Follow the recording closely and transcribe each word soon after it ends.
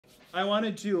I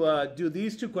wanted to do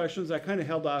these two questions. I kind of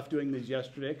held off doing these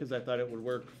yesterday because I thought it would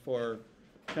work for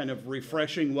kind of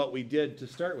refreshing what we did to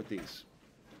start with these.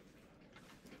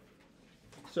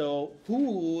 So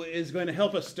who is going to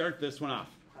help us start this one off?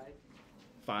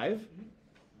 Five?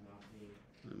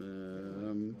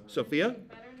 Sophia?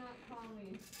 Better not call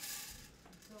me.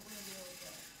 Don't want to deal with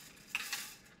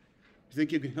You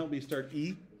think you can help me start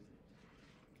E? Do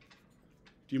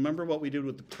you remember what we did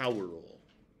with the power rule?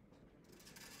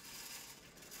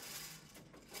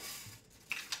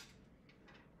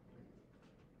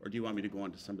 Or do you want me to go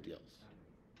on to somebody else?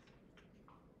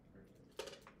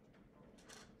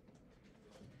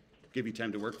 Give you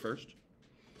time to work first.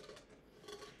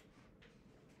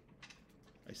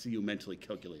 I see you mentally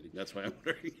calculating. That's why I'm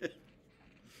wondering.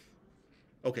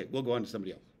 Okay, we'll go on to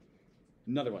somebody else.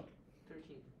 Another one. 13.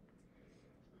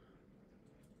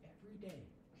 Every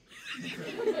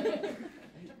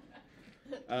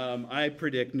day. I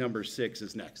predict number 6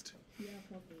 is next.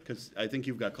 Because I think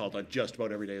you've got called on just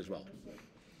about every day as well.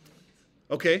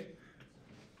 Okay.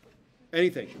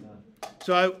 Anything?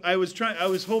 So I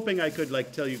was hoping I could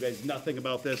like tell you guys nothing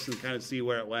about this and kind of see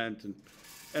where it went,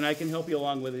 and I can help you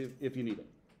along with it if you need it.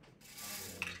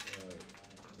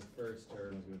 The first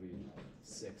term is going to be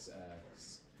 6x.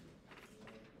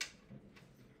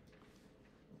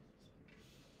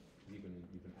 You can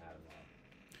add them up.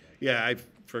 Yeah, I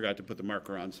forgot to put the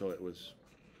marker on, so it was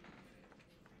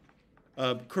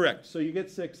correct. So you get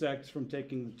 6x from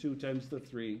taking the 2 times the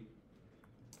 3.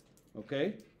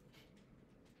 Okay.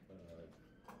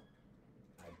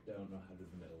 I don't know how to do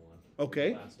the middle one.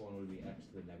 Okay. The last one would be x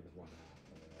to the negative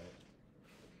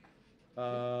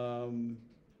 1/2. Right?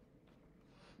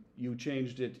 You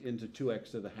changed it into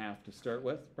 2x to the half to start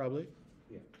with, probably?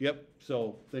 Yeah. Yep,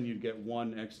 so then you'd get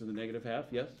 1x to the negative half,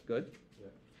 yes, good.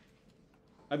 Yeah.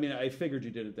 I mean, I figured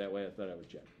you did it that way, I thought I would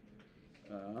check.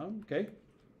 Okay,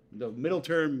 the middle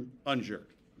term, unsure.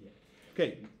 Yeah.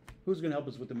 Okay, who's gonna help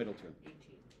us with the middle term?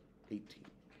 18. 18.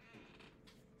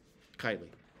 Kylie.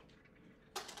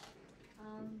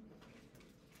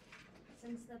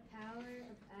 Since the power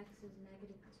of x is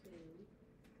negative 2,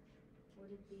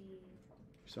 would it be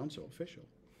You sound so official.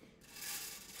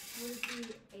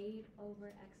 8 over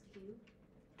x cubed?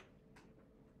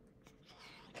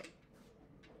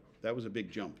 That was a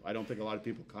big jump. I don't think a lot of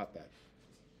people caught that.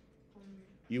 Um,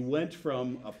 You went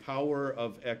from a power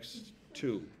of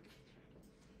x2.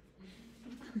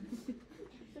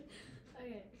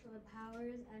 Okay, so the power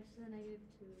is x to the negative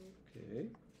 2. Okay.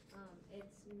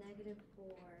 It's negative 4,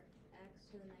 x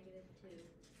to the negative 2.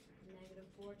 Negative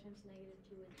 4 times negative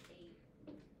 2 is 8.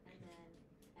 And then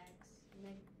x,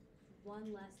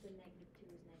 1 less than negative 2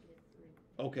 is negative 3.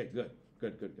 Okay, good.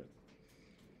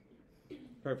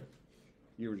 Perfect.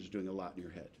 You were just doing a lot in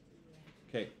your head.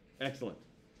 Okay, excellent.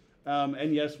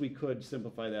 And yes, we could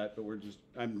simplify that, but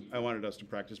I wanted us to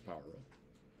practice power rule.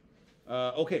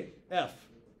 Okay, F.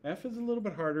 F is a little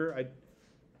bit harder.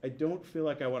 I don't feel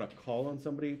like I want to call on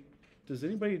somebody. Does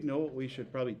anybody know what we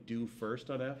should probably do first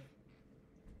on F?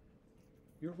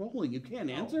 You're rolling. You can't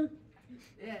answer?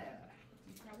 Yeah.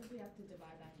 You probably have to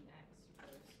divide that in x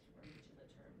first for each of the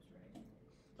terms,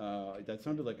 right? That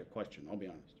sounded like a question, I'll be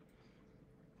honest.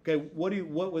 Okay,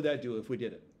 what would that do if we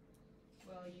did it?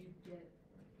 Well, you get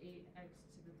 8x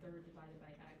to the third divided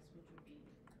by x, which would be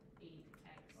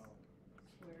 8x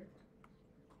squared.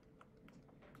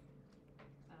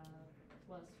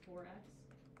 Plus 4x.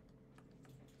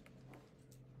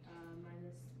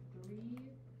 Minus 3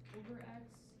 over x,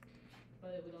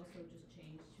 but it would also just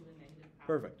change to a negative power.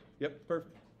 Perfect. Yep,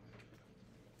 perfect.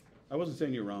 I wasn't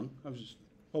saying you're wrong. I was just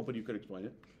hoping you could explain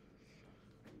it.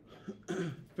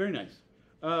 Very nice.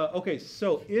 Okay,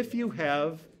 so if you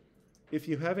have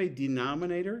a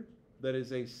denominator that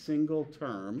is a single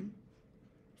term,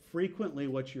 frequently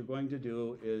what you're going to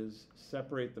do is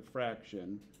separate the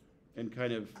fraction and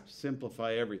kind of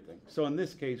simplify everything. So in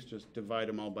this case, just divide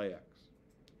them all by x.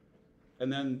 And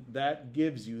then that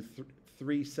gives you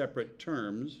 3 separate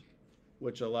terms,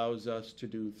 which allows us to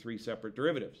do 3 separate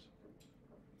derivatives.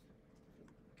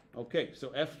 Okay,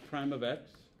 so f prime of x.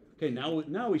 Okay,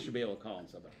 now we should be able to call on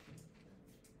something.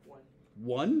 1.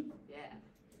 1? Yeah.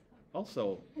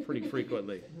 Also pretty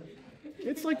frequently.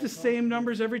 It's like the same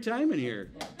numbers every time in here.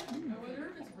 I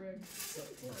wonder if it's rigged.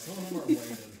 Some of them are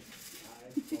weighted.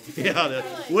 Yeah,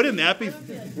 wouldn't that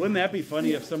be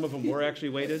funny if some of them were actually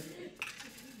weighted?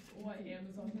 What,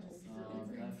 Amazon just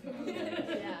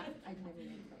Yeah. I'd never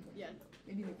make that. Yeah.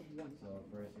 Maybe like 1. So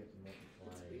first you have to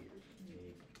multiply 8 by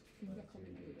 2 to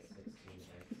get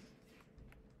 16x.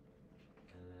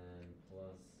 And then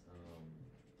plus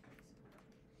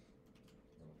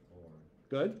 4.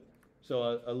 Good.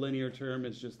 So a linear term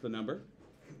is just the number.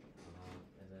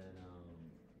 And then,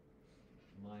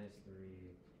 minus 3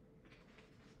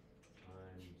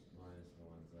 times minus 1,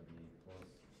 so that'd be plus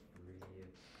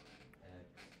 3x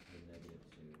to the negative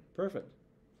 2. Perfect,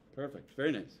 perfect,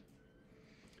 very nice.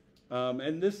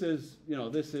 And this is,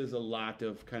 this is a lot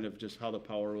of kind of just how the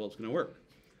power rule is going to work.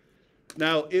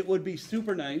 Now, it would be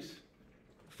super nice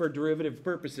for derivative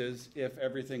purposes if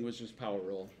everything was just power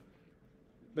rule,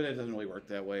 but it doesn't really work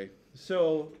that way.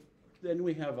 So then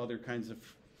we have other kinds of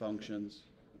functions,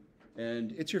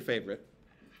 and it's your favorite,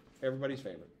 everybody's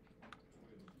favorite.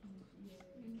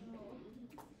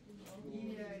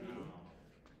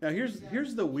 Now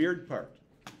here's the weird part.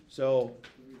 So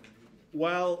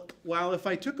while if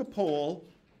I took a poll,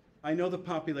 I know the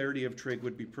popularity of trig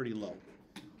would be pretty low.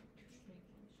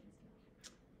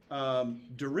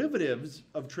 Derivatives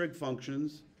of trig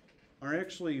functions are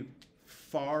actually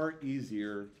far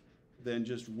easier than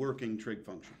just working trig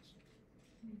functions.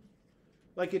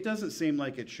 Like, it doesn't seem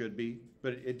like it should be,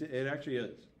 but it actually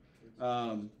is.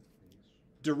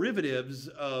 Derivatives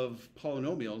of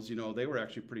polynomials, they were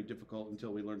actually pretty difficult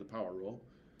until we learned the power rule.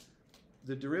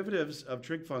 The derivatives of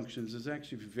trig functions is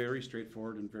actually very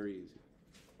straightforward and very easy.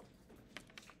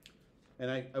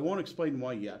 And I won't explain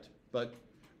why yet, but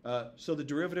so the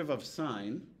derivative of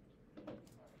sine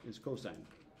is cosine.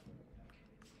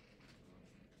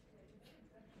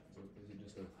 So is it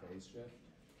just a phase shift,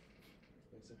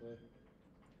 basically?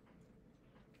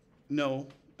 No,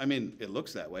 I mean, it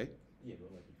looks that way. Yeah,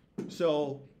 but like.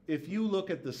 So if you look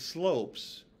at the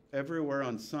slopes everywhere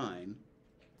on sine,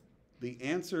 the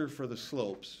answer for the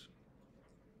slopes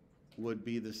would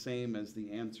be the same as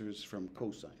the answers from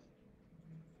cosine.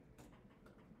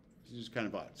 It's just kind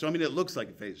of odd. So I mean, it looks like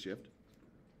a phase shift,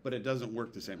 but it doesn't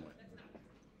work the same way.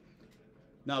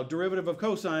 Now, derivative of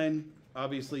cosine,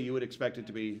 obviously you would expect it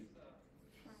to be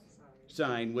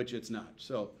sine, which it's not.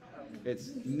 So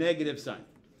it's negative sine.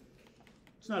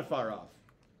 It's not far off.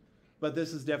 But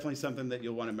this is definitely something that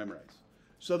you'll want to memorize.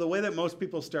 So the way that most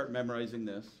people start memorizing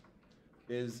this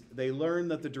is they learn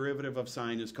that the derivative of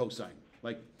sine is cosine.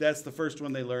 Like, that's the first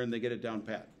one they learn, they get it down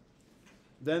pat.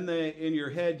 Then in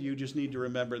your head, you just need to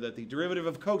remember that the derivative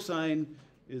of cosine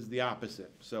is the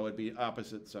opposite. So it'd be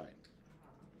opposite sine.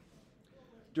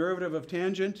 Derivative of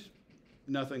tangent,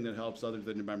 nothing that helps other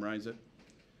than to memorize it.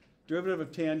 Derivative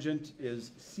of tangent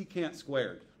is secant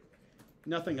squared.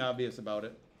 Nothing obvious about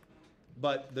it,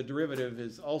 but the derivative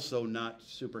is also not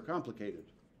super complicated.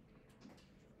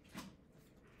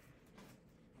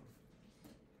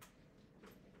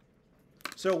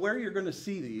 So where you're going to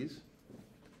see these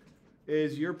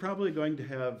is you're probably going to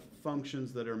have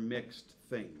functions that are mixed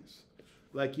things.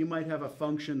 Like, you might have a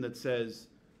function that says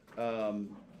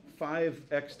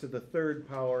 5x to the third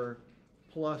power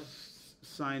plus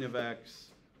sine of x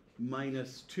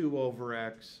minus 2 over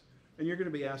x, and you're going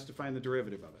to be asked to find the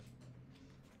derivative of it.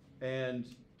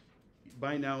 And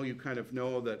by now you kind of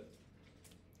know that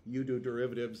you do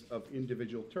derivatives of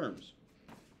individual terms.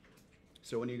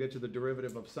 So when you get to the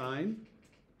derivative of sine,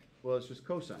 well, it's just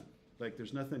cosine. Like,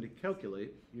 there's nothing to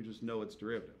calculate, you just know its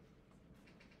derivative.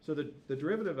 So the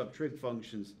derivative of trig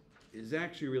functions is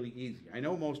actually really easy. I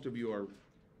know most of you are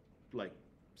like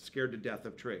scared to death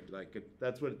of trig. Like,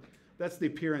 that's the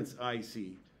appearance I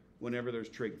see whenever there's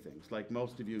trig things. Like,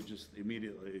 most of you just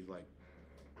immediately like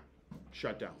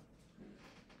shut down.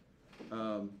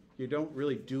 You don't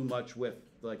really do much with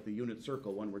like the unit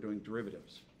circle when we're doing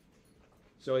derivatives.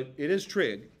 So it is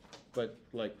trig, but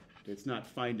like, it's not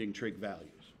finding trig values.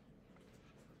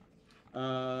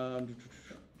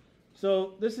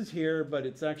 So this is here, but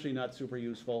it's actually not super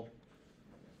useful.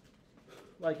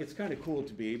 Like, it's kind of cool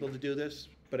to be able to do this,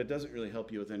 but it doesn't really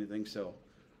help you with anything, so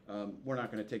we're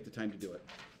not going to take the time to do it.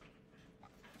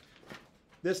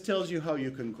 This tells you how you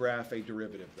can graph a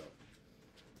derivative, though.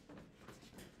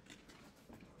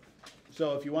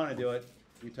 So if you want to do it,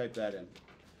 you type that in.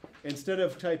 Instead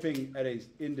of typing at an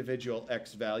individual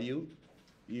x value,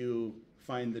 you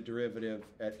find the derivative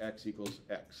at x equals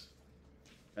x.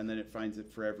 And then it finds it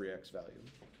for every x value.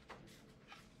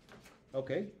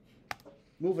 Okay,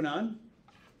 moving on.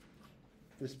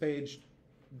 This page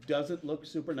doesn't look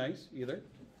super nice either.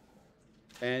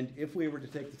 And if we were to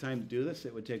take the time to do this,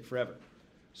 it would take forever.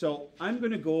 So I'm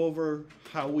going to go over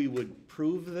how we would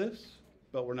prove this,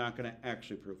 but we're not going to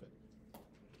actually prove it.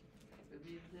 AP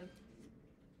exam?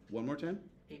 One more time?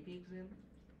 AP exam?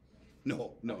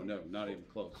 No, not even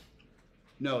close.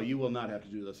 No, you will not have to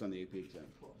do this on the AP exam.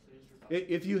 Cool. So just for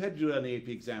If you had to do it on the AP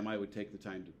exam, I would take the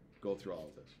time to go through all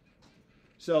of this.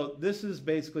 So this is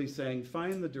basically saying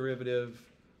find the derivative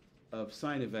of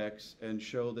sine of x and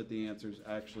show that the answer is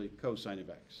actually cosine of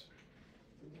x.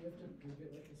 you have to prove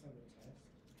it like this on the test?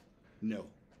 No.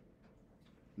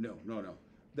 No.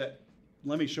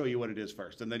 Let me show you what it is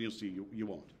first, and then you'll see you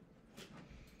won't.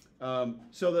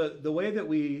 So the way that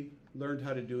we learned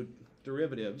how to do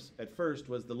derivatives at first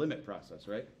was the limit process,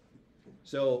 right?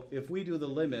 So if we do the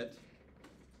limit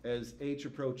as h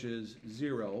approaches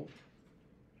 0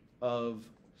 of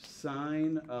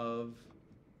sine of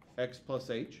x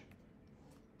plus h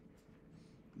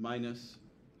minus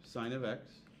sine of x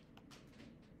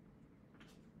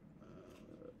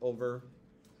over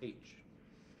h.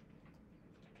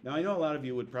 Now I know a lot of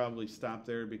you would probably stop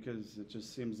there because it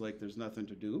just seems like there's nothing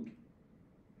to do.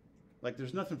 Like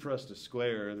there's nothing for us to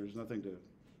square, there's nothing to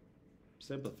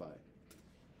simplify.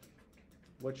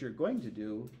 What you're going to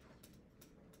do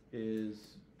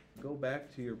is go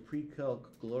back to your pre-calc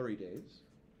glory days,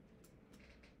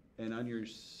 and on your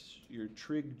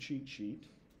trig cheat sheet,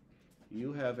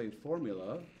 you have a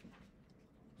formula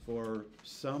for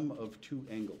sum of two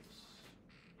angles.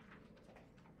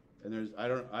 And there's,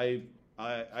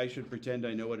 I should pretend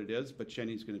I know what it is, but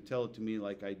Jenny's going to tell it to me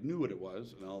like I knew what it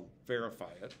was, and I'll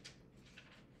verify it.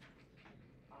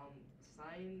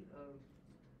 Sine of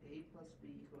a plus b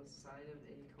equals sine of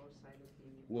a cosine of b.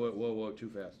 Whoa, too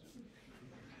fast.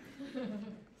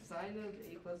 Sine of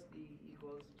a plus b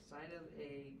equals sine of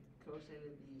a cosine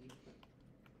of b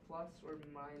plus or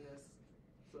minus,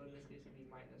 so in this case it'd be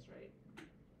minus, right?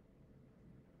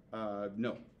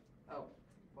 No. Oh,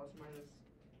 plus minus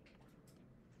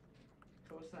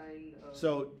cosine of...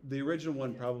 So the original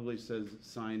one probably says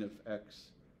sine of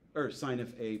x, or sine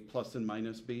of a plus and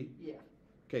minus b. Yeah.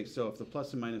 Okay, so if the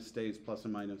plus and minus stays plus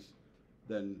and minus,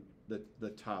 then the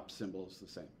top symbol is the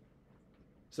same.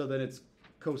 So then it's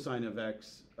cosine of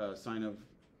x, sine of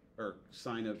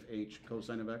h,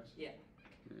 cosine of x? Yeah.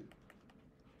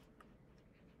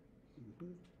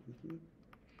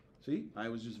 See, I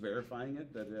was just verifying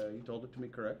it, that he told it to me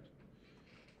correct.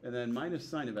 And then minus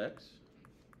sine of x.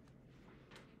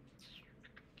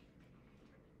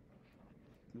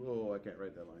 Whoa, I can't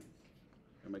write that line.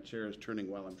 And my chair is turning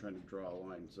while I'm trying to draw a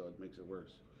line, so it makes it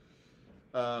worse.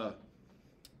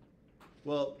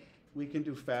 Well, we can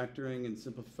do factoring and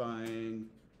simplifying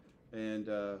and,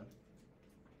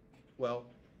 well,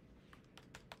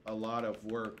 a lot of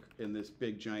work in this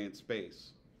big giant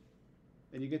space.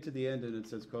 And you get to the end and it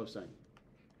says cosine.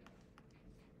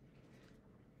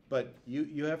 But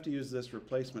you have to use this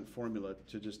replacement formula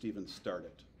to just even start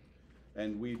it.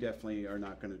 And we definitely are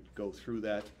not going to go through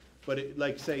that. But it,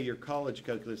 like say your college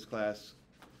calculus class,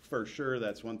 for sure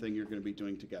that's one thing you're going to be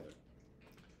doing together.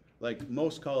 Like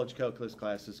most college calculus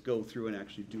classes go through and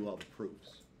actually do all the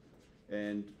proofs.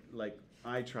 And like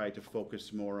I try to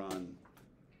focus more on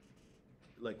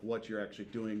like what you're actually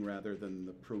doing rather than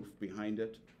the proof behind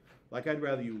it. Like I'd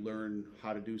rather you learn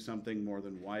how to do something more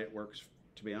than why it works,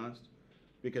 to be honest.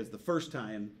 Because the first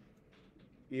time,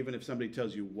 even if somebody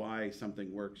tells you why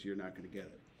something works, you're not going to get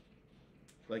it.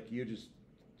 Like you just,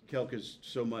 calc is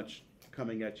so much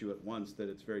coming at you at once that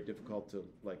it's very difficult to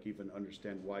like even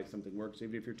understand why something works,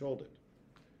 even if you're told it.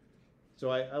 So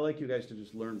I like you guys to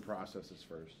just learn processes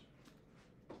first.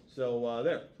 So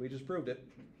there, we just proved it.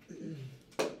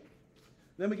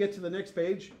 Then we get to the next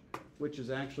page, which is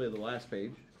actually the last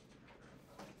page.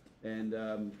 And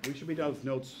we should be done with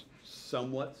notes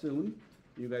somewhat soon.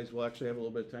 You guys will actually have a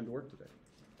little bit of time to work today.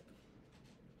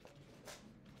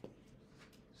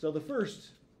 So the first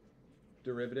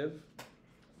derivative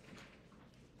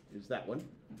is that one.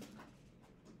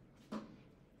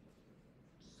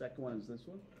 Second one is this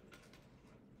one.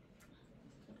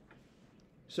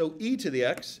 So e to the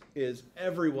x is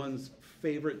everyone's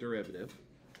favorite derivative.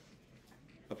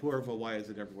 Apurva, why is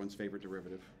it everyone's favorite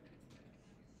derivative?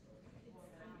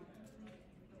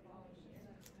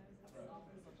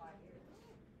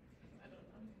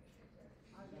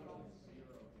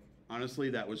 Honestly,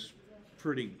 that was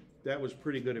pretty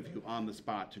good of you on the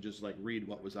spot to just like read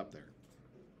what was up there.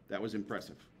 That was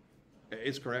impressive.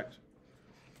 It's correct.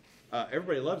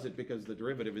 Everybody loves it because the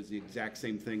derivative is the exact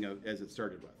same thing as it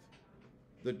started with.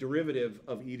 The derivative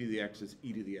of e to the x is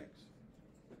e to the x.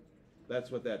 That's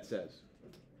what that says.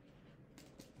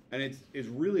 And it's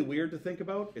really weird to think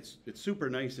about. It's super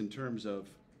nice in terms of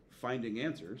finding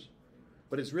answers,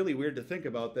 but it's really weird to think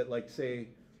about that, like say,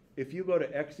 if you go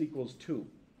to x equals 2,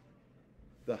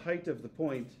 the height of the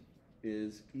point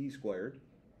is e squared,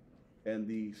 and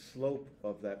the slope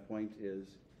of that point is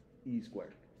e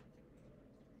squared.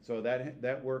 So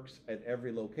that works at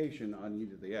every location on e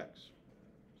to the x.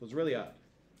 So it's really odd.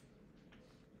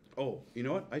 Oh, you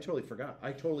know what? I totally forgot.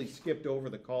 I totally skipped over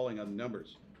the calling on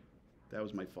numbers. That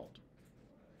was my fault.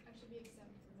 I should be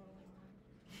exempt from rolling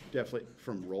one. Definitely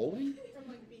from rolling? From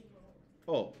like being rolled.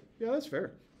 Oh, yeah, that's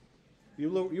fair. You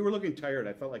were looking tired.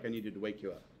 I felt like I needed to wake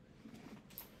you up.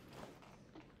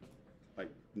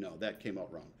 No, that came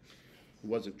out wrong. I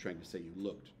wasn't trying to say you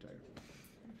looked tired.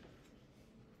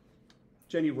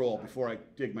 Jenny, roll before I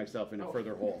dig myself in a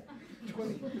further hole.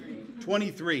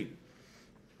 23.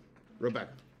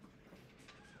 Rebecca.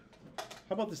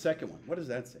 How about the second one? What does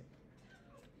that say?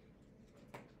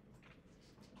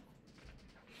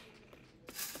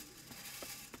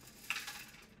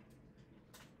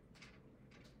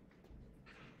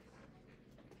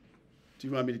 Do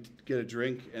you want me to get a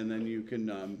drink and then you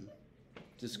can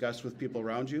discuss with people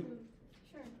around you?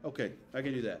 Sure. Okay, I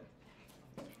can do that.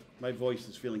 My voice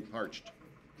is feeling parched.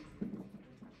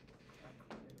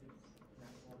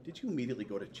 Did you immediately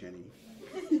go to Jenny?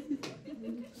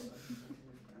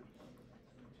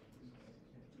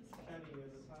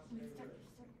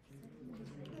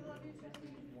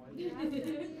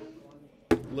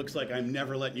 Looks like I'm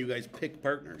never letting you guys pick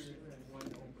partners.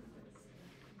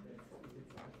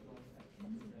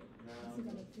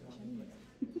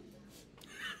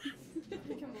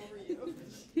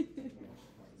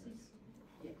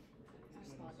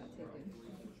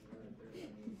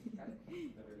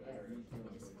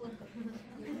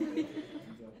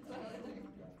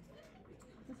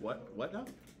 What now?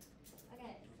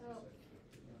 Okay, so,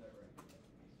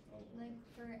 like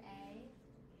for A,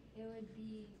 it would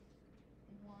be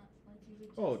one, like you would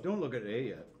just. Oh, don't look at A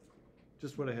yet.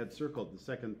 Just what I had circled, the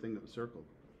second thing that was circled.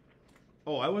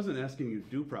 Oh, I wasn't asking you to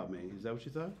do problem A. Is that what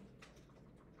you thought?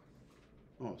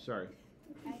 Oh, sorry.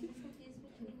 I was confused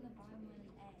between the bottom one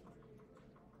and A.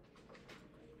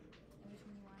 And which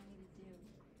one you wanted me to do.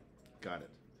 Got it.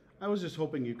 I was just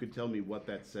hoping you could tell me what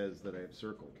that says that I have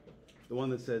circled. The one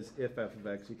that says if f of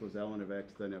x equals ln of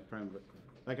x, then f prime of x.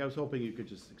 Like I was hoping you could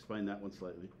just explain that one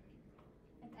slightly.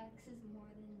 If x is more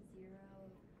than 0,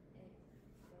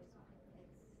 it's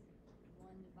 1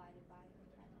 divided by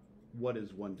that number. What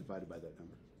is 1 divided by that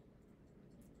number?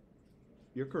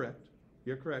 You're correct.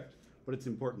 You're correct. But it's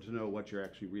important to know what you're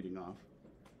actually reading off.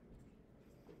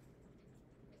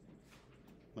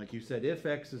 Like you said, if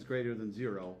x is greater than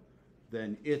 0,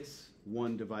 then it's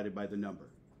 1 divided by the number.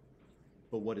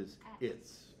 But what is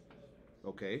its?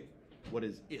 Okay. What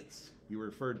is its? You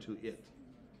referred to it.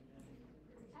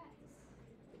 X.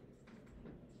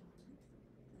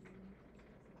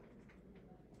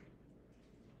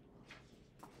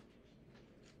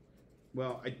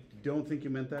 Well, I don't think you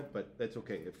meant that, but that's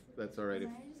okay if that's all right. If,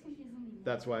 Is that just confusing me more?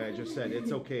 that's why I just said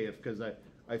it's okay if, because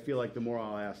I feel like the more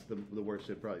I'll ask, the worse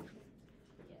it probably.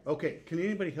 Okay, can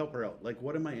anybody help her out? Like,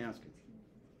 what am I asking?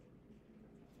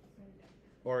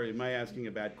 Or am I asking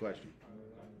a bad question?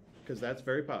 Because that's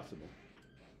very possible.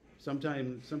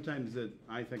 Sometimes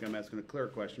I think I'm asking a clear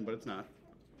question, but it's not.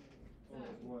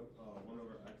 What, 1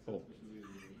 over x Oh.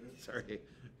 which is the derivative? Sorry.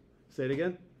 Say it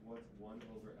again? What's 1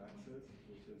 over x is,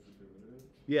 which is the derivative?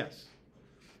 Yes.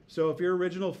 So if your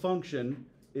original function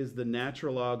is the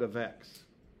natural log of x,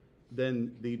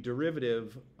 then the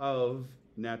derivative of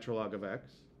natural log of x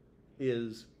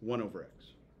is 1 over x.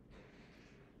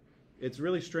 It's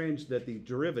really strange that the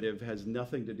derivative has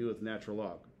nothing to do with natural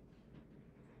log.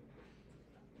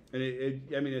 And it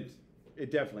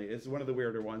definitely is one of the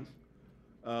weirder ones.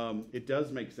 It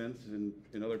does make sense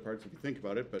in other parts if you think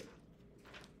about it, but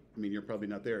I mean, you're probably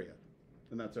not there yet,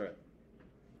 and that's all right.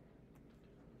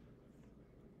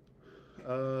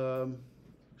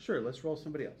 Sure, let's roll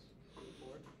somebody else.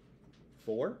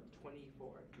 4? 24.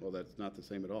 Well, that's not the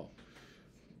same at all.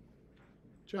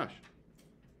 Josh,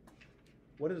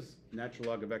 what is natural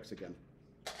log of x again?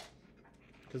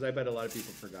 Because I bet a lot of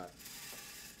people forgot.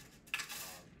 I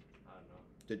don't know.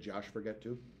 Did Josh forget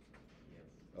too? Yes.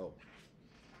 Oh.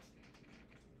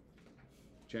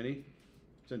 Jenny,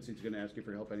 since he's going to ask you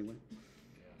for help anyway.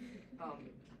 Yeah.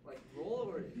 Like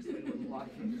roll or explain what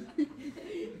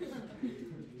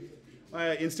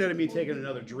logic? Instead of me taking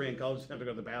another drink, I'll just have to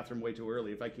go to the bathroom way too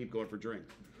early if I keep going for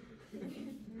drinks.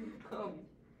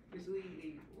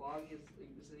 Basically, a log is like,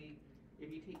 basically if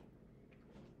you take.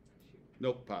 Shoot.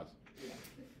 Nope, pause. Yeah.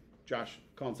 Josh,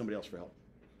 calling somebody else for help.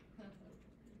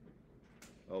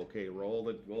 Okay,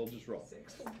 we'll just roll.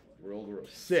 6. Roll the roll.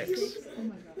 6. Oh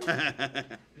my god.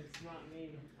 It's not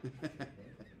me.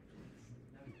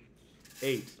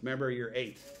 8. Remember, you're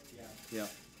 8. Yeah.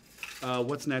 Yeah.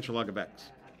 What's natural log of x?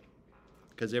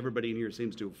 Because everybody in here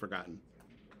seems to have forgotten.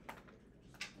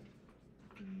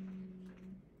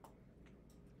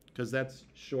 Because that's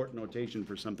short notation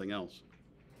for something else.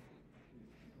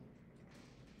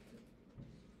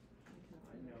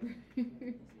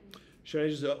 Should I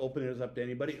just open it up to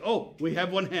anybody? Oh, we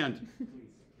have one hand.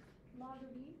 Log of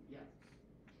e?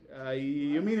 Yeah.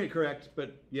 You mean it correct,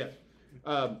 but yes.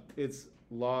 It's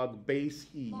log base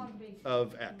e Log base.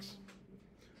 of x.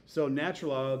 So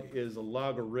natural log is a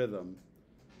logarithm.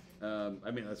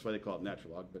 I mean, that's why they call it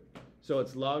natural log, but so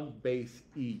it's log base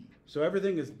e. So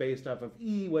everything is based off of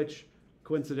e, which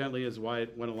coincidentally is why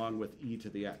it went along with e to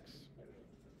the x.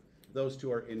 Those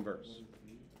two are inverse.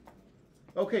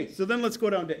 Okay, so then let's go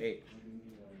down to 8.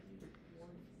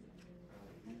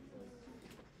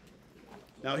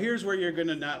 Now here's where you're going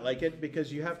to not like it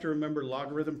because you have to remember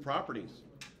logarithm properties.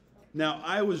 Now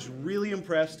I was really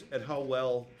impressed at how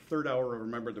well third hour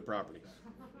remembered the properties.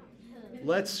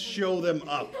 Let's show them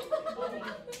up.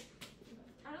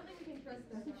 I don't think we can trust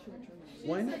That's this. a short-term memory. She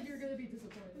Why just not? said you're gonna be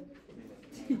disappointed.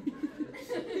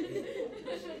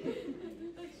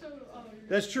 Like, so, oh, you're-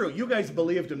 That's true. You guys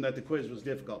believed him that the quiz was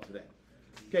difficult today.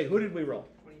 Okay, who did we roll?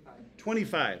 25.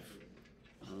 25.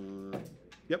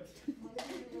 Yep.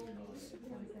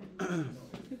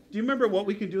 Do you remember what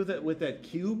we can do with that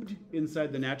cubed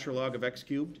inside the natural log of x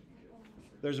cubed?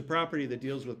 There's a property that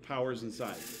deals with powers and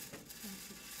sides.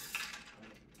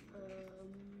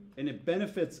 And it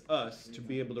benefits us to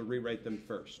be able to rewrite them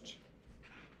first.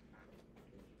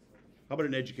 How about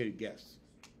an educated guess?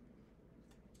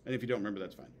 And if you don't remember,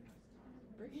 that's fine.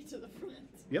 Bring it to the front.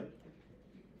 Yep.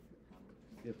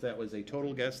 If that was a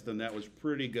total guess, then that was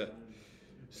pretty good.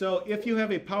 So if you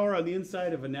have a power on the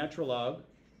inside of a natural log,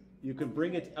 you can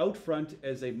bring it out front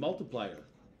as a multiplier.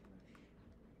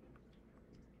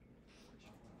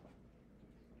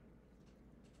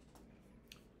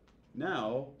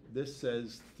 Now, this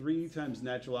says 3 times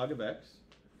natural log of x.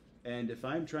 And if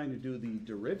I'm trying to do the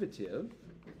derivative,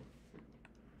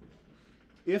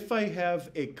 if I have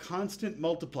a constant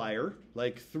multiplier,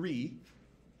 like 3,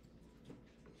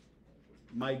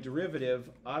 my derivative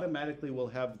automatically will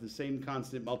have the same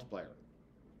constant multiplier.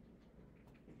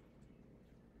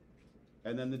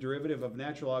 And then the derivative of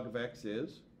natural log of x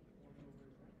is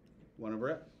 1 over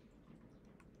x.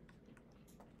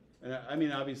 And I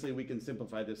mean, obviously, we can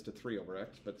simplify this to 3 over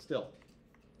x, but still.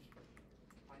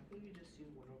 Why couldn't you just do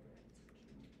 1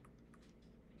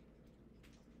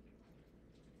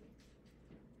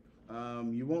 over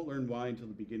x? You won't learn why until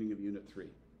the beginning of Unit 3.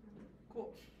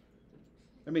 Cool.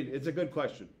 I mean, it's a good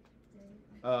question.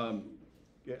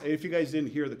 If you guys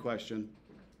didn't hear the question,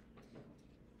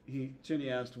 Chinny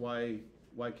asked why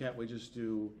can't we just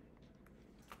do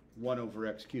 1 over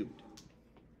x cubed?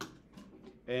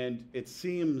 And it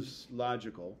seems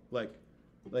logical, like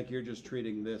you're just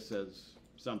treating this as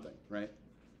something, right?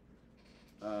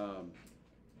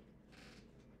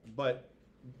 But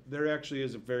there actually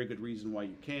is a very good reason why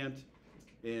you can't,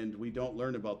 and we don't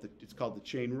learn about it's called the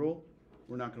chain rule.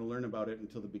 We're not going to learn about it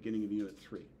until the beginning of Unit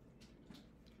 3.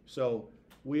 So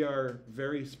we are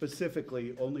very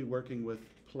specifically only working with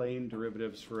plain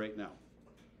derivatives for right now.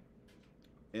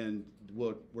 And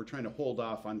we're trying to hold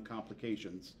off on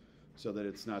complications so that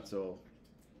it's not so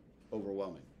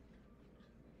overwhelming.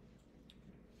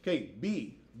 Okay,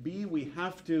 B. B, we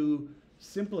have to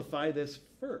simplify this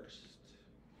first.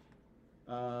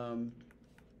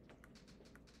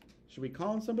 Should we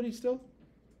call on somebody still?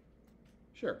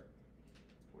 Sure.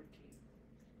 14.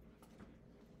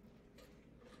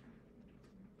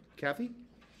 Kathy?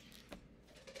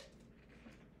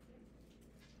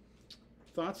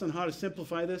 Thoughts on how to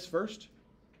simplify this first?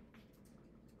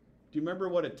 Do you remember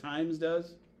what a times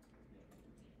does?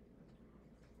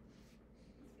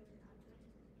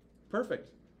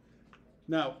 Perfect.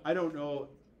 Now, I don't know.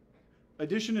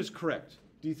 Addition is correct.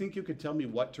 Do you think you could tell me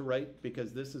what to write?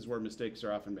 Because this is where mistakes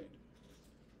are often made.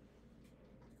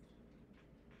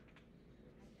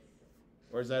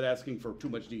 Or is that asking for too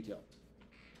much detail?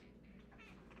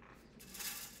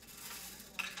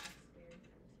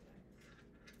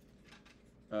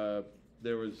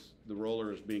 There was, the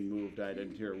roller is being moved. I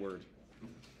didn't hear a word.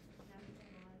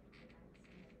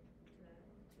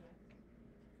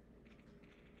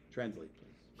 Translate,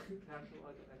 please. Natural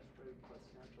log of x squared plus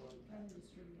natural log of x.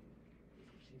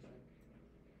 She said.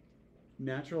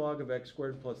 Natural log of x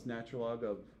squared plus natural log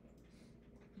of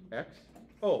x?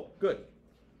 Oh, good.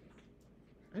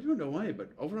 I don't know why, but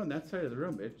over on that side of the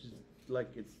room, it's just like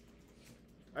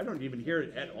I don't even hear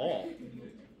it at all.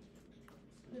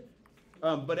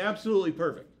 But absolutely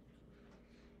perfect.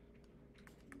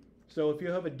 So if you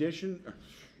have addition,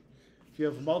 if you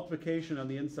have multiplication on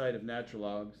the inside of natural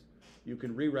logs, you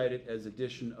can rewrite it as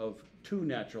addition of 2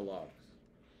 natural logs.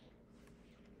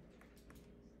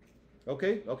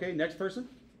 Okay, next person.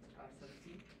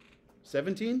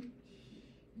 17.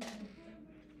 17?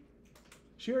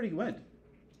 She already went.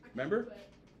 Remember?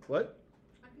 What?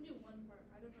 I can do one part.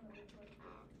 I don't know which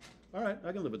part. All right,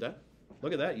 I can live with that.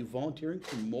 Look at that, you volunteering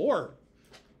for more.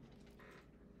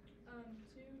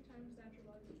 2 times natural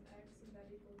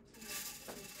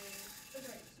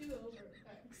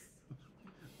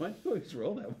Why do you always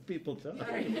roll that when people talk?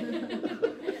 Sorry.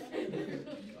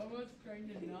 Almost trying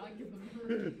to not give them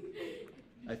hurt.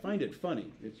 I find it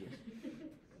funny, it's just.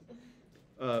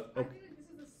 I Okay. feel like this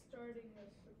is the starting with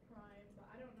the prime, but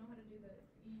I don't know how to do the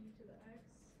e to the x,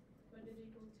 but it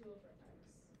equals 2 over x.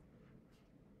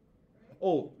 Right?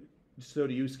 Oh, so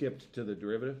do you skipped to the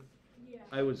derivative? Yeah.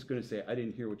 I was gonna say, I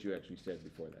didn't hear what you actually said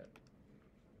before that.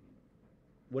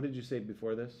 What did you say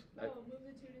before this? Oh, move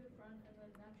the 2 to the front and then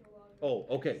natural log.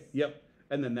 Oh, okay, yep.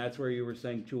 And then that's where you were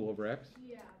saying 2 over x?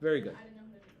 Yeah. Very but good. I didn't know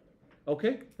how to do the other part.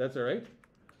 Okay, that's all right.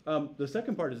 The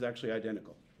second part is actually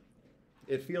identical.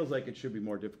 It feels like it should be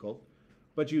more difficult,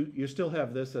 but you still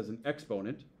have this as an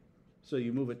exponent, so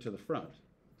you move it to the front.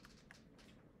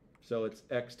 So it's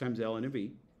x times ln of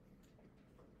e.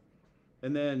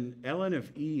 And then ln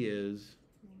of e is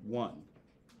 1,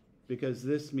 because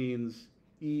this means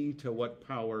e to what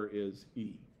power is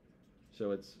e.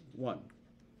 So it's 1.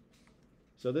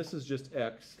 So this is just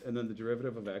x, and then the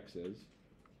derivative of x is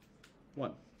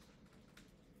 1.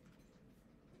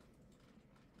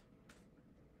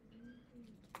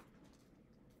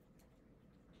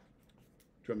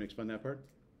 Do you want me to explain that part?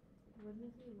 Wouldn't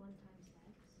it be 1 times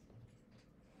x?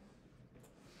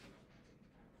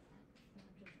 Not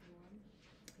just 1,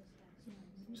 because x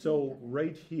times. So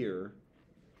right here,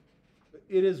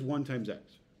 it is 1 times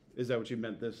x. Is that what you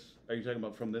meant this? Are you talking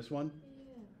about from this one?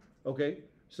 Yeah. Okay,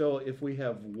 so if we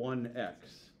have 1x,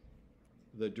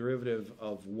 the derivative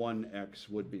of 1x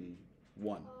would be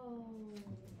 1. Oh, okay.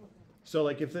 So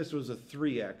like if this was a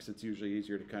 3x, it's usually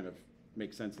easier to kind of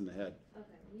make sense in the head. Okay,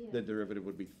 yeah. The derivative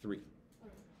would be 3.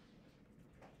 Okay.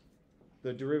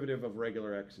 The derivative of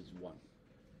regular x is 1.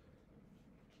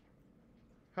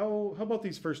 How about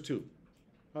these first two?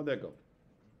 How'd that go?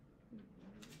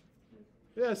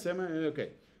 Yeah, okay.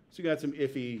 So you got some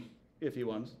iffy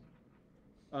ones.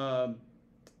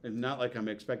 And not like I'm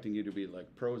expecting you to be like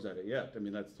pros at it yet. I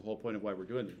mean, that's the whole point of why we're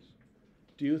doing these.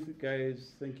 Do you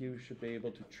guys think you should be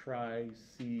able to try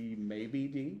C, maybe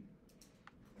D?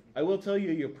 I will tell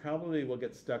you, you probably will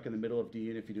get stuck in the middle of D,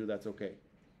 and if you do, that's okay.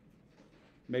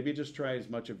 Maybe just try as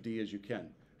much of D as you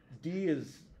can. D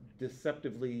is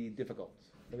deceptively difficult.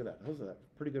 Look at that. How's that?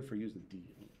 Pretty good for using D.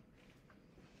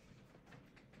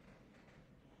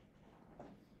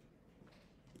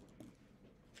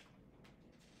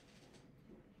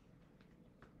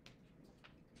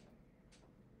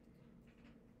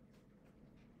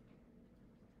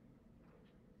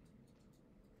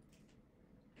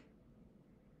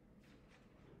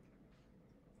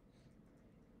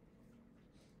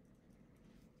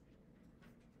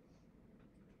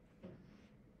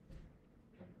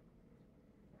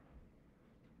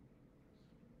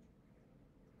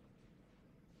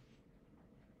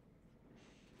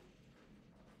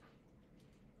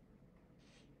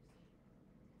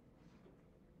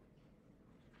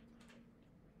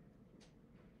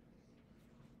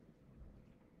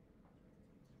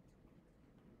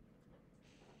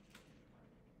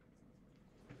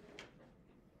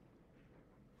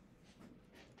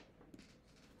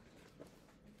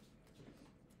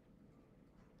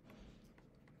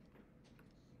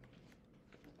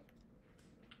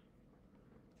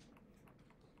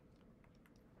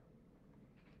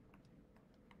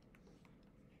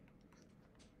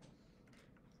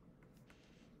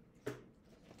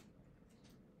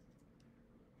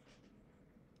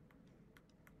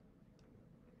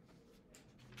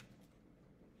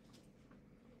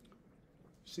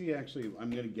 C actually, I'm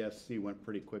gonna guess C went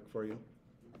pretty quick for you.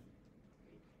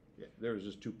 Yeah, there was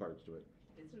just 2 parts to it.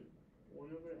 Isn't 1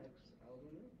 over x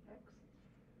ln of x?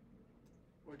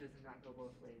 Or does it not go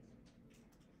both ways?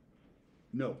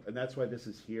 No, and that's why this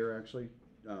is here actually,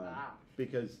 Ah.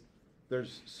 because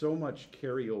there's so much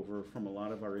carryover from a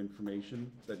lot of our information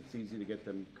that it's easy to get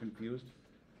them confused.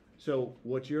 So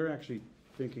what you're actually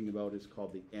thinking about is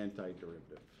called the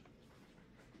antiderivative.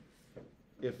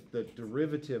 If the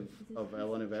derivative of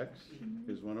ln of x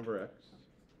is 1 over x,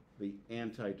 the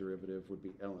antiderivative would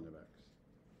be ln of x.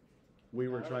 We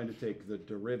were trying to take the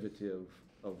derivative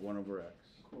of 1 over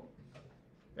x. Cool.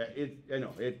 I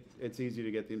know, it's easy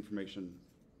to get the information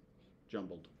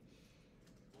jumbled.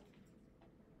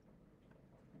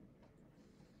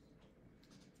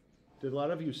 Did a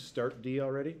lot of you start D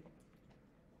already?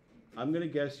 I'm gonna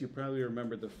guess you probably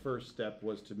remember the first step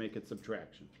was to make it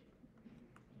subtraction.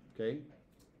 Okay?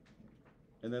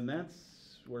 And then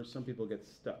that's where some people get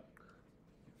stuck.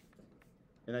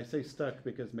 And I say stuck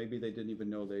because maybe they didn't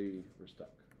even know they were stuck.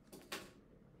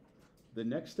 The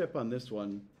next step on this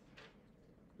one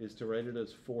is to write it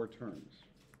as 4 terms.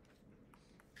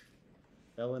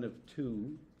 ln of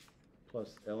 2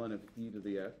 plus ln of e to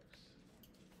the x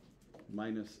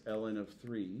minus ln of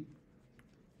 3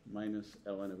 minus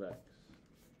ln of x.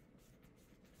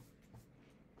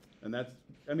 And that's,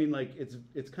 I mean, like,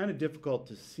 it's kind of difficult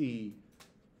to see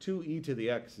 2e to the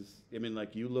x is, I mean,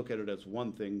 like, you look at it as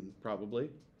one thing probably,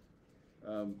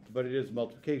 but it is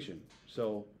multiplication.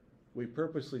 So we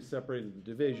purposely separated the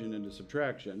division into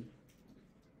subtraction,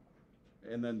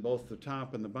 and then both the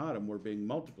top and the bottom were being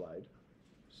multiplied.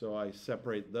 So I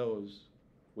separate those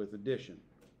with addition.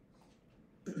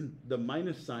 The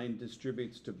minus sign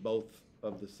distributes to both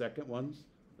of the second ones,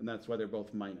 and that's why they're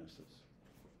both minuses.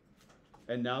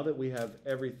 And now that we have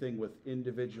everything with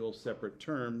individual separate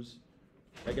terms,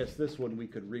 I guess this one we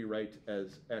could rewrite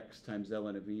as x times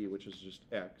ln of e, which is just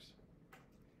x.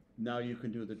 Now you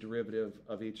can do the derivative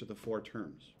of each of the 4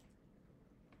 terms.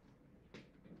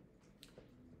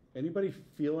 Anybody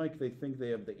feel like they think they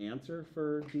have the answer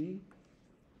for D?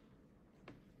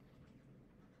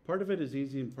 Part of it is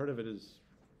easy and part of it is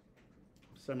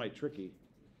semi-tricky,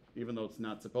 even though it's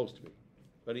not supposed to be,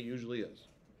 but it usually is.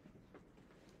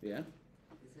 Yeah?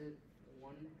 Is it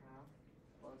 1/2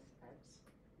 plus x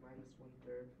minus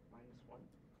 1/3 minus 1?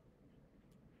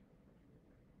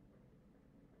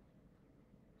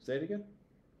 Say it again?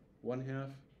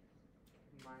 1/2?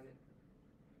 Minus,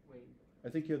 wait, I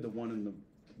think you have the 1 and the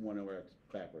 1 over x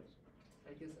backwards.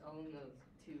 I guess ln of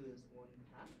 2 is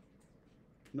 1/2?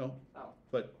 No, Oh,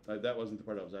 but that wasn't the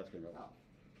part I was asking about.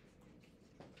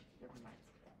 oh. Never mind.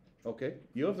 Okay,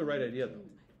 you have the right idea though.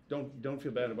 Don't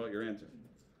feel bad about your answer.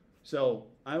 So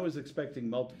I was expecting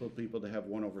multiple people to have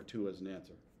 1 over 2 as an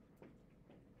answer.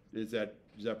 Is that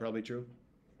probably true?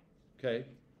 Okay.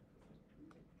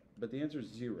 But the answer is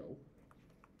 0.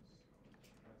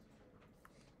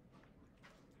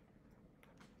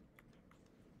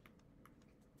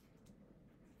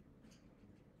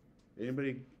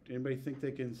 Anybody think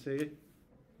they can say it?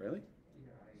 Really?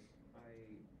 Yeah,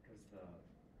 because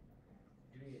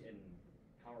doing it in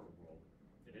Power World,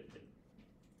 it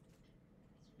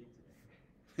speaks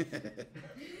it.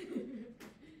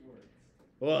 Words.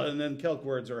 Well, and then calc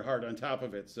words are hard on top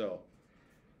of it, so.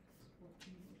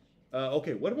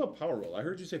 Okay, what about power roll? I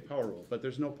heard you say power roll, but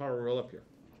there's no power roll up here.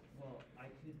 Well, I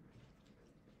could.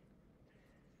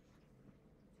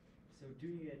 So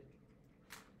doing it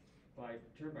by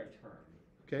term,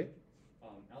 Okay?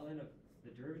 ln of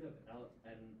the derivative of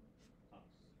ln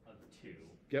of 2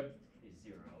 Yep. is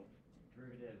 0.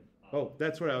 Derivative of Oh,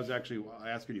 that's what I was actually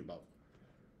asking you about.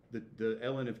 The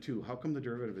ln of 2, how come the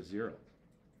derivative is 0?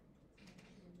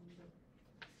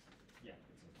 yeah,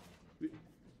 it's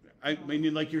a I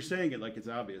mean, like you're saying it like it's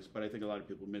obvious, but I think a lot of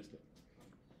people missed it.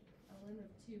 ln of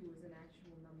 2 is an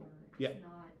actual number. Yeah.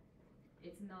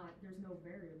 It's not, there's no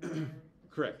variable there.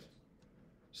 It's Correct. just-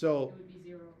 So It would be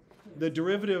 0. the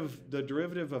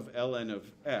derivative of ln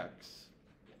of x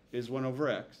is 1 over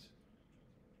x,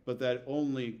 but that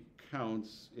only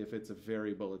counts if it's a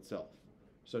variable itself.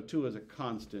 So 2 is a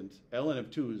constant. Ln of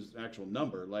 2 is an actual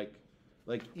number, like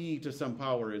e to some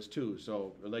power is 2.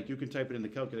 So like you can type it in the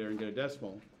calculator and get a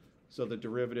decimal. So the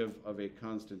derivative of a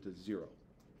constant is 0.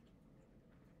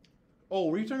 Oh,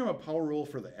 were you talking about power rule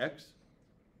for the x?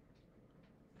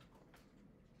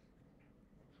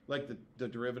 Like the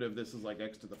derivative, this is like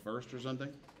x to the first or something?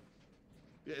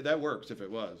 Yeah, that works if it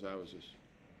was. I was just,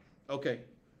 okay.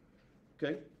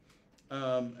 Okay.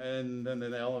 And then the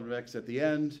ln of x at the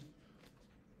end.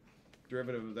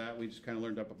 Derivative of that we just kind of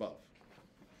learned up above.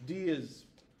 D is,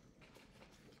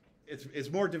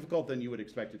 it's more difficult than you would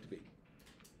expect it to be.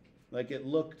 Like it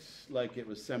looked like it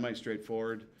was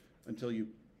semi-straightforward until you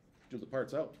do the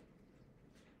parts out.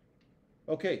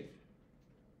 Okay.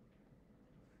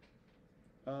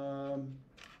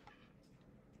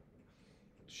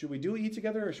 Should we do E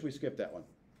together or should we skip that one?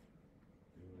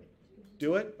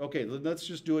 Do it? Okay, let's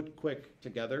just do it quick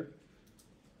together.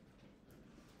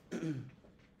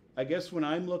 I guess when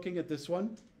I'm looking at this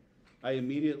one, I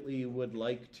immediately would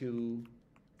like to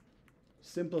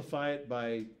simplify it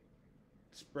by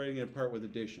spreading it apart with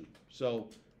addition. So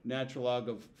natural log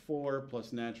of 4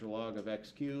 plus natural log of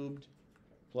x cubed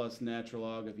plus natural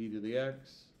log of e to the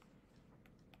x.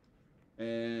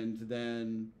 And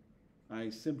then I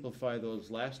simplify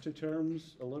those last 2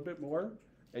 terms a little bit more.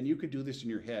 And you could do this in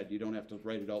your head. You don't have to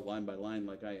write it out line by line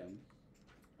like I am.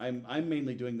 I'm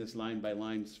mainly doing this line by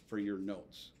lines for your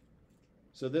notes.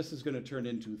 So this is going to turn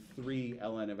into 3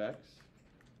 ln of x.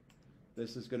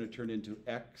 This is going to turn into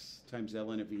x times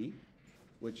ln of e,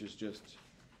 which is just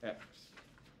x.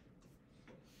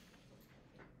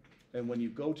 And when you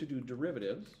go to do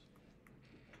derivatives,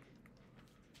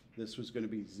 this was going to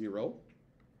be 0.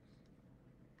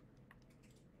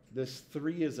 This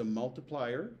 3 is a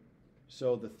multiplier,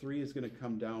 So the 3 is going to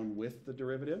come down with the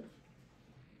derivative.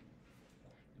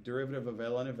 Derivative of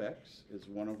ln of x is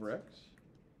 1 over x.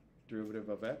 Derivative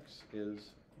of x is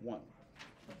 1.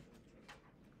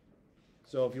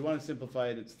 So if you want to simplify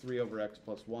it, it's 3 over x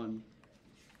plus 1,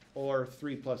 or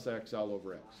 3 plus x all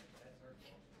over x.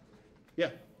 Yeah?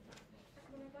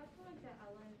 When I got to like the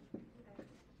ln x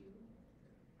cubed,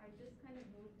 I just kind of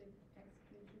moved the x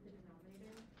cubed to the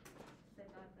denominator, because I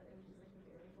thought that it was just like a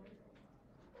variable.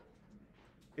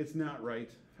 It's not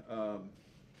right.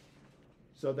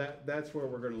 So that's where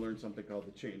we're going to learn something called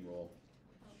the chain rule.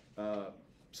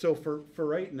 So for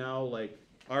right now, like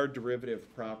our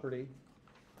derivative property,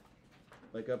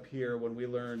 like up here when we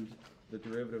learned the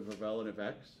derivative of ln of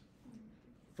x,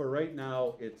 for right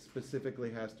now it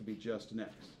specifically has to be just an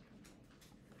x.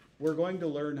 We're going to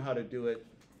learn how to do it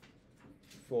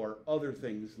for other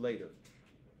things later,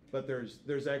 but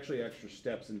there's actually extra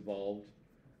steps involved,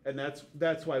 and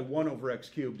that's why 1 over x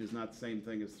cubed is not the same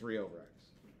thing as 3 over x.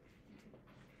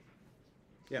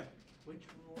 Yeah. Which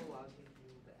rule allows me to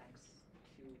move the x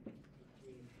cubed to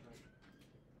 3 in front?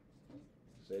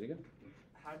 Say it again.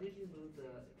 How did you move the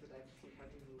x cubed? How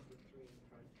did you move the 3 in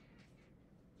front?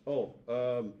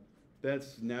 Oh,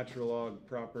 that's natural log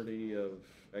property of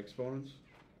exponents.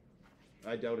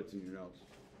 I doubt it's in your notes.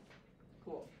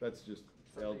 Cool. That's just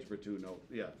Something. algebra 2 note.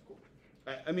 Yeah. Cool.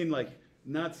 I mean, like,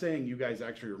 not saying you guys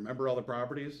actually remember all the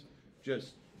properties,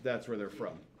 just that's where they're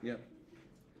from. Yeah.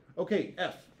 Okay,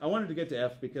 F. I wanted to get to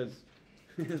F because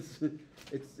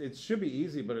it should be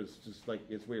easy, but it's just like,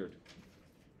 it's weird.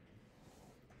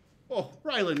 Oh,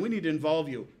 Rylan, we need to involve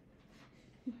you.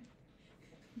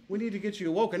 We need to get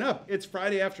you woken up. It's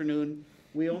Friday afternoon.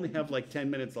 We only have like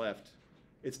 10 minutes left.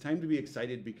 It's time to be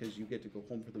excited because you get to go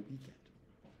home for the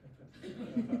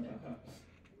weekend.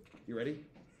 You ready?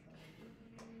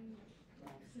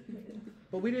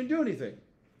 But we didn't do anything.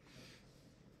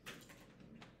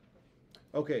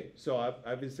 Okay, so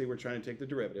obviously we're trying to take the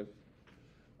derivative.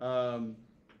 Out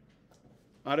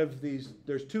of these,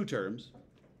 there's 2 terms.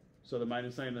 So the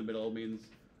minus sign in the middle means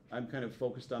I'm kind of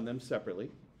focused on them separately.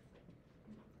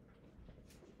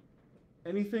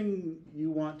 Anything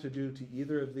you want to do to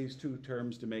either of these 2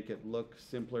 terms to make it look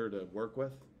simpler to work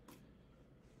with?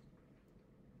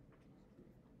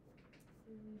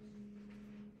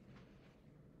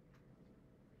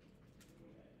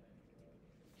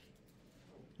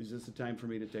 Is this the time for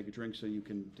me to take a drink so you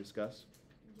can discuss?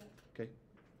 Yep. Okay.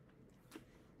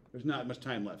 There's not much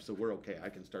time left, so we're okay. I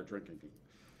can start drinking.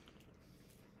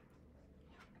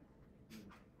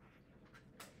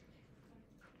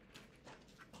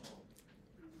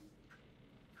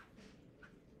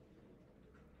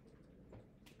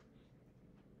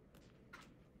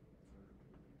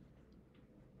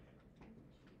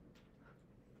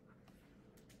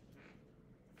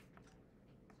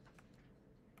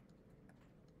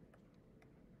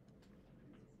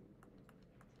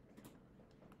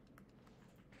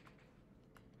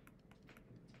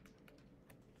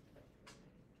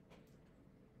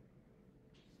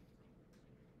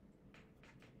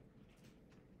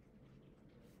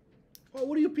 Oh,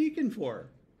 what are you peeking for?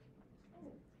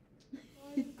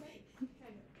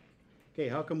 Okay,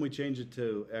 how come we change it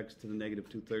to x to the negative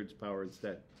 2/3 power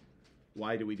instead?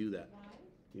 Why do we do that? Why?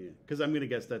 Yeah, because I'm going to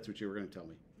guess that's what you were going to tell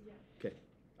me. Yeah. Okay,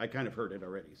 I kind of heard it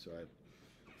already, so I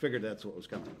figured that's what was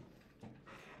coming.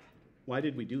 Why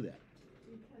did we do that?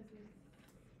 Because it's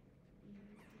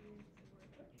easier to work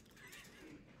with.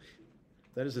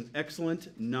 That is an excellent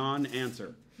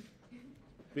non-answer.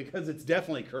 Because it's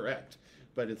definitely correct,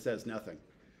 but it says nothing.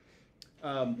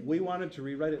 We wanted to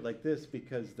rewrite it like this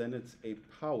because then it's a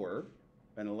power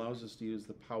and allows us to use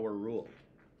the power rule.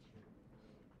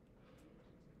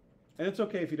 And it's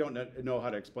okay if you don't know how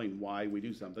to explain why we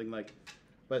do something,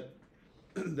 but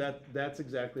that's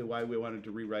exactly why we wanted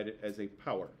to rewrite it as a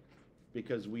power,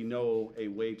 because we know a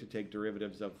way to take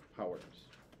derivatives of powers.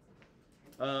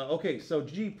 Okay, so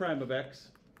g prime of x.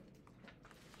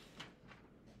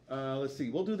 Let's see,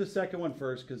 we'll do the second one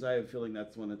first because I have a feeling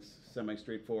that's one that's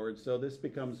semi-straightforward. So this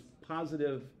becomes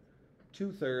positive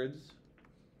 2/3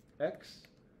 x.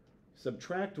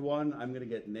 Subtract 1, I'm going to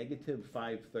get negative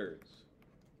 5/3.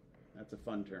 That's a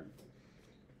fun term.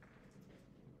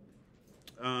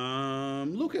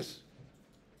 Lucas,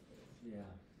 Yeah.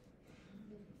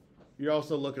 you're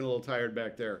also looking a little tired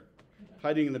back there.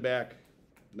 Hiding in the back,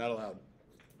 not allowed.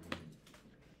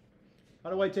 How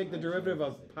do I take the derivative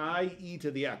of pi e to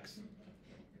the x?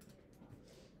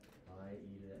 Pi e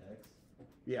to the x.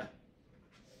 Yeah.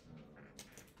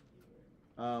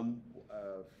 I'm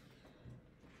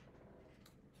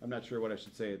not sure what I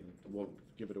should say. It won't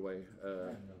give it away. I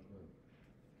have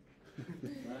no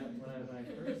When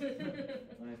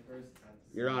I first had to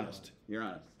You're solve- honest, you're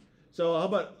honest. So how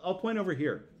about, I'll point over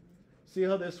here. See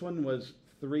how this one was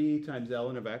 3 times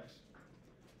ln of x?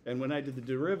 And when I did the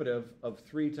derivative of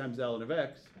 3 times ln of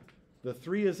x, the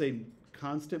 3 is a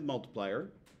constant multiplier,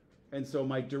 and so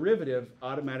my derivative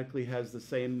automatically has the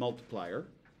same multiplier.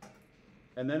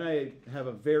 And then I have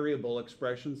a variable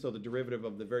expression, so the derivative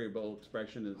of the variable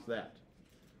expression is that.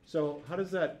 So how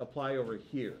does that apply over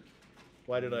here?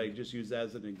 Why did I just use that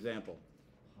as an example?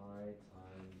 Pi times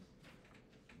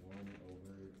 1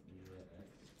 over e to the x.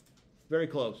 Very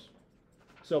close.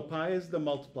 So pi is the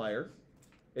multiplier.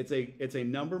 It's a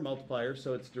number multiplier,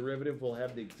 so its derivative will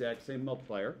have the exact same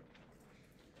multiplier.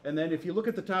 And then if you look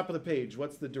at the top of the page,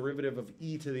 what's the derivative of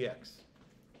e to the x?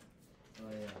 Oh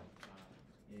yeah,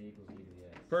 it equals e to the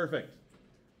x. Perfect.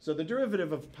 So the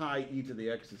derivative of pi e to the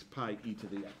x is pi e to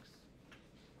the x.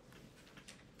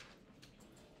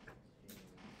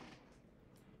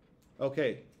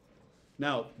 Okay.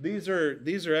 Now, these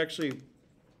are actually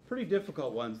pretty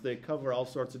difficult ones. They cover all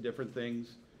sorts of different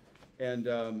things. And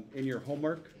in your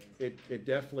homework, it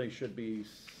definitely should be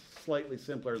slightly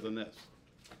simpler than this.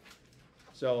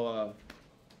 So,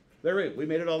 there we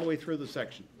made it all the way through the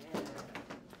section.